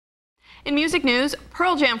In music news,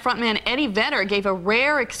 Pearl Jam frontman Eddie Vedder gave a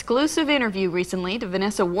rare exclusive interview recently to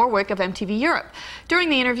Vanessa Warwick of MTV Europe.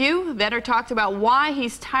 During the interview, Vedder talked about why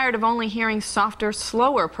he's tired of only hearing softer,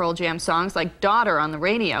 slower Pearl Jam songs like Daughter on the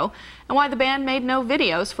radio, and why the band made no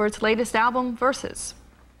videos for its latest album, Versus.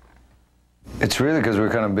 It's really because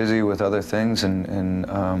we're kind of busy with other things,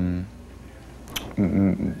 and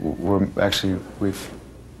we've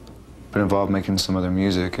been involved making some other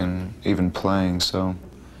music and even playing, so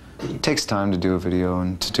it takes time to do a video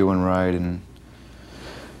and to do one right, I mean,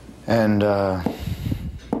 I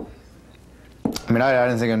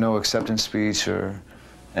didn't think of no acceptance speech or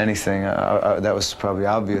anything. That was probably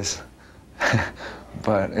obvious.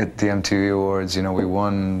 But at the MTV Awards, you know, we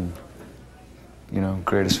won, you know,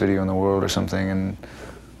 greatest video in the world or something, and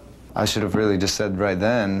I should have really just said right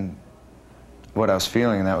then what I was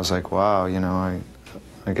feeling, and that was like, wow, you know,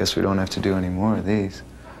 I guess we don't have to do any more of these.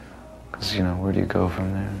 Because, you know, where do you go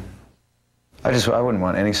from there? I wouldn't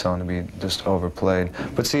want any song to be just overplayed.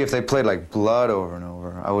 But see, if they played like Blood over and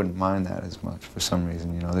over, I wouldn't mind that as much for some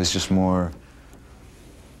reason, you know. There's just more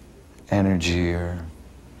energy or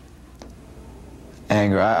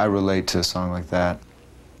anger. I relate to a song like that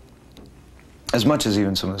as much as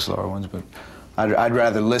even some of the slower ones, but I'd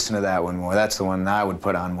rather listen to that one more. That's the one I would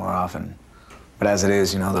put on more often. But as it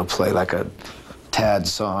is, you know, they'll play like a Tad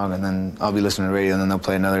song, and then I'll be listening to the radio, and then they'll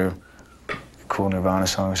play another cool Nirvana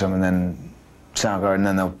song or something, and then Soundgarden, and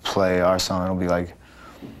then they'll play our song. It'll be like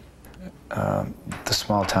the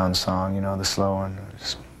Small Town song, you know, the slow one. It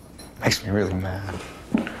just makes me really mad.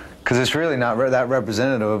 Because it's really not that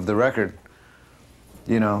representative of the record,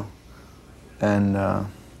 you know. And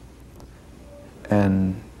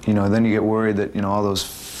you know, then you get worried that, you know, all those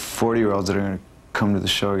 40-year-olds that are going to come to the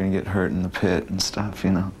show are going to get hurt in the pit and stuff,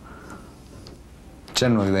 you know.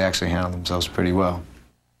 Generally, they actually handle themselves pretty well.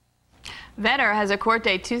 Vedder has a court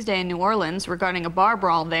date Tuesday in New Orleans regarding a bar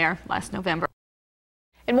brawl there last November.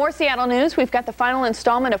 In more Seattle news, we've got the final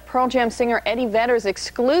installment of Pearl Jam singer Eddie Vedder's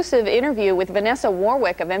exclusive interview with Vanessa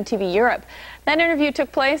Warwick of MTV Europe. That interview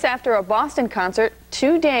took place after a Boston concert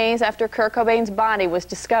 2 days after Kurt Cobain's body was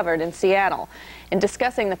discovered in Seattle. In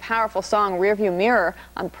discussing the powerful song Rearview Mirror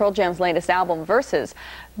on Pearl Jam's latest album, Versus,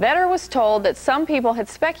 Vedder was told that some people had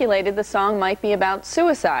speculated the song might be about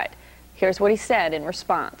suicide. Here's what he said in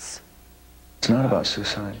response. It's not about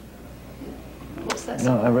suicide. What's that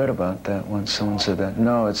song? No, I read about that once. Someone said that.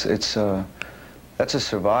 No, that's a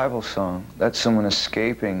survival song. That's someone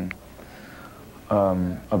escaping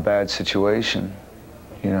a bad situation.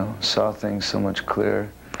 You know, saw things so much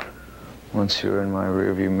clearer. Once you're in my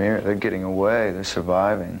rearview mirror, they're getting away. They're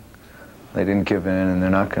surviving. They didn't give in, and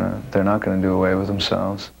they're not gonna do away with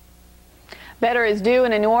themselves. Vedder is due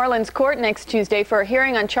in a New Orleans court next Tuesday for a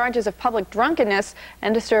hearing on charges of public drunkenness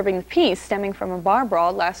and disturbing the peace stemming from a bar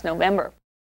brawl last November.